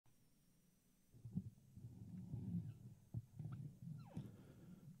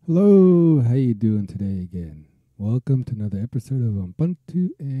Hello, how you doing today again? Welcome to another episode of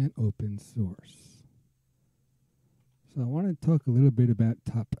Ubuntu and Open Source. So I want to talk a little bit about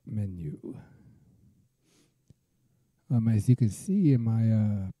top menu. As you can see in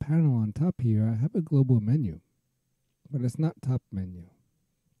my panel on top here, I have a global menu, but it's not top menu.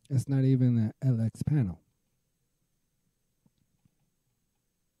 It's not even an LX panel.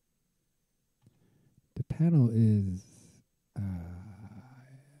 The panel is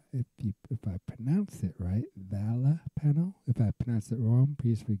if I pronounce it right, Vala panel. If I pronounce it wrong,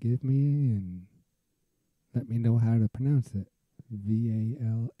 please forgive me and let me know how to pronounce it.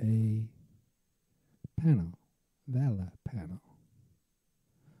 VALA panel. Vala panel.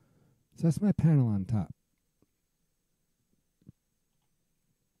 So that's my panel on top.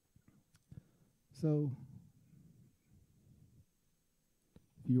 So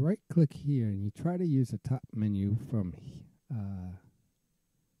if you right click here and you try to use the top menu from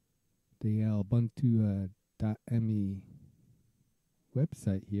the Lubuntu.me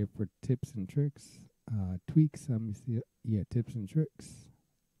website here for tips and tricks, tweaks, tips and tricks.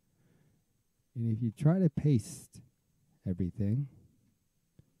 And if you try to paste everything,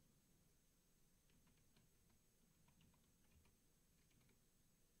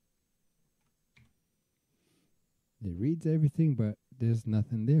 it reads everything, but there's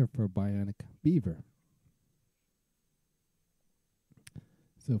nothing there for Bionic Beaver.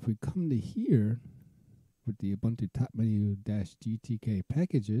 So if we come to here with the Ubuntu topmenu-gtk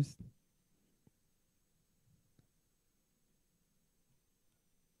packages,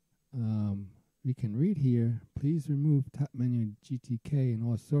 we can read here, please remove topmenu-gtk and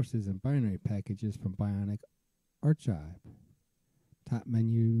all sources and binary packages from Bionic Archive.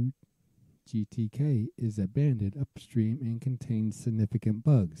 Topmenu-gtk is abandoned upstream and contains significant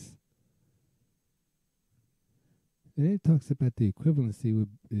bugs. And it talks about the equivalency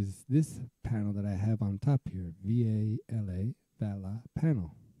is this panel that I have on top here, Vala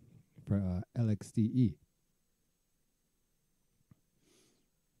panel for LXDE.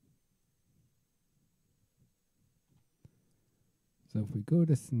 So if we go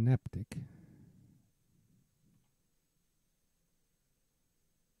to Synaptic,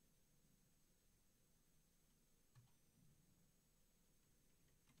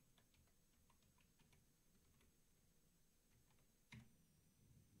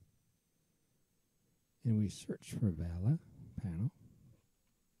 and we search for Vala panel,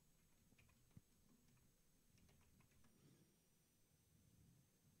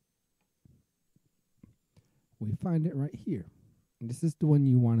 we find it right here. And this is the one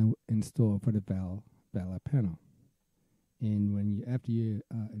you want to install for the Vala panel. And when after you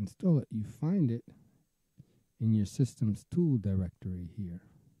install it, you find it in your system's tool directory here.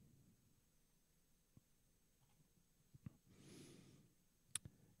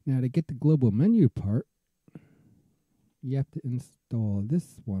 Now to get the global menu part, you have to install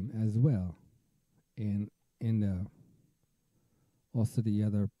this one as well, and also the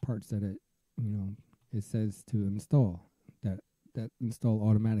other parts that it says to install that install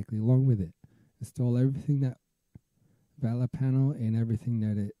automatically along with it. Install everything that Vala panel and everything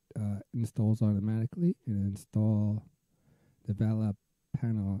that it installs automatically, and install the Vala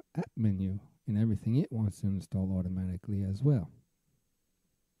panel app menu and everything it wants to install automatically as well.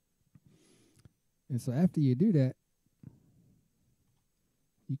 And so after you do that,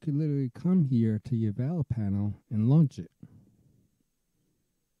 you can literally come here to your Vala panel and launch it.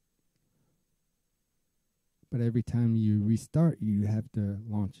 But every time you restart, you have to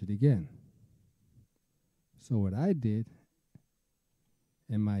launch it again. So what I did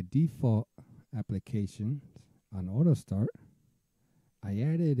in my default application on auto start, I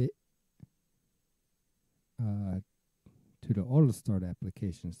added it to the auto start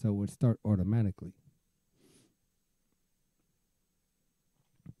application, so it would start automatically.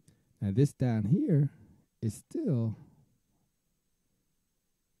 Now this down here is still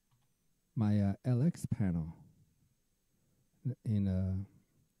my LX panel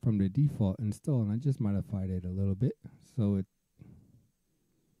from the default install, and I just modified it a little bit so it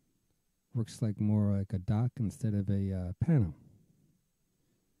works more like a dock instead of a panel.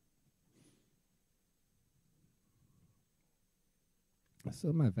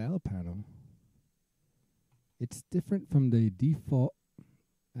 So my Vala panel, it's different from the default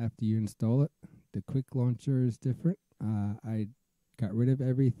after you install it. The quick launcher is different. I got rid of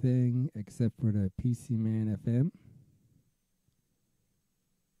everything except for the PCman FM.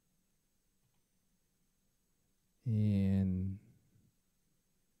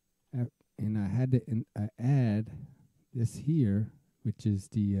 And I had to add this here, which is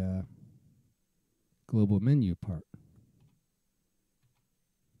the global menu part.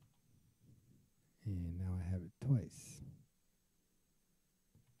 And now I have it twice.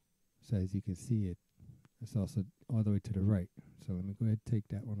 So as you can see, it's also all the way to the right. So let me go ahead and take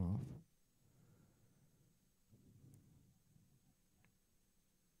that one off.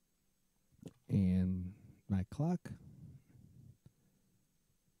 And my clock,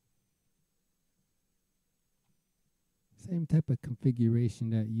 same type of configuration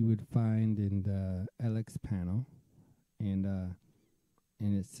that you would find in the LX panel, and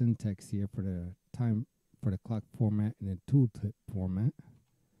its syntax here for the clock format and the tooltip format.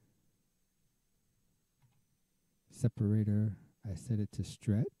 Separator, I set it to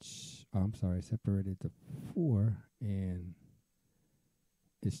stretch. Oh, I'm sorry, separated to 4, and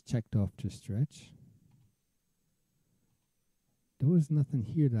it's checked off to stretch. There was nothing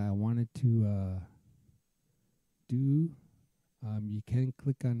here that I wanted to do. You can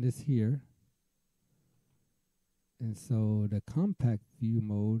click on this here, and so the compact view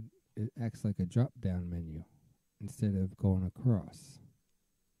mode, it acts like a drop down menu instead of going across.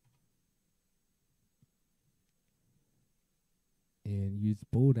 And use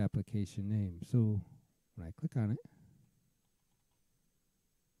bold application name. So when I click on it,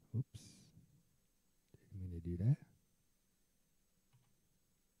 oops, didn't mean to do that.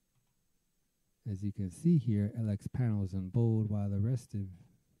 As you can see here, LX panel is in bold while the rest of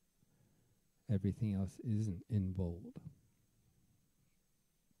everything else isn't in bold.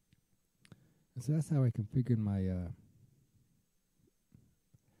 And so that's how I configured my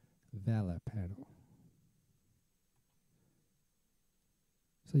Vala panel.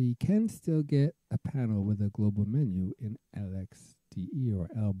 So you can still get a panel with a global menu in LXDE or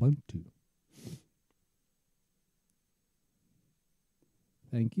Ubuntu.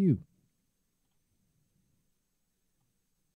 Thank you.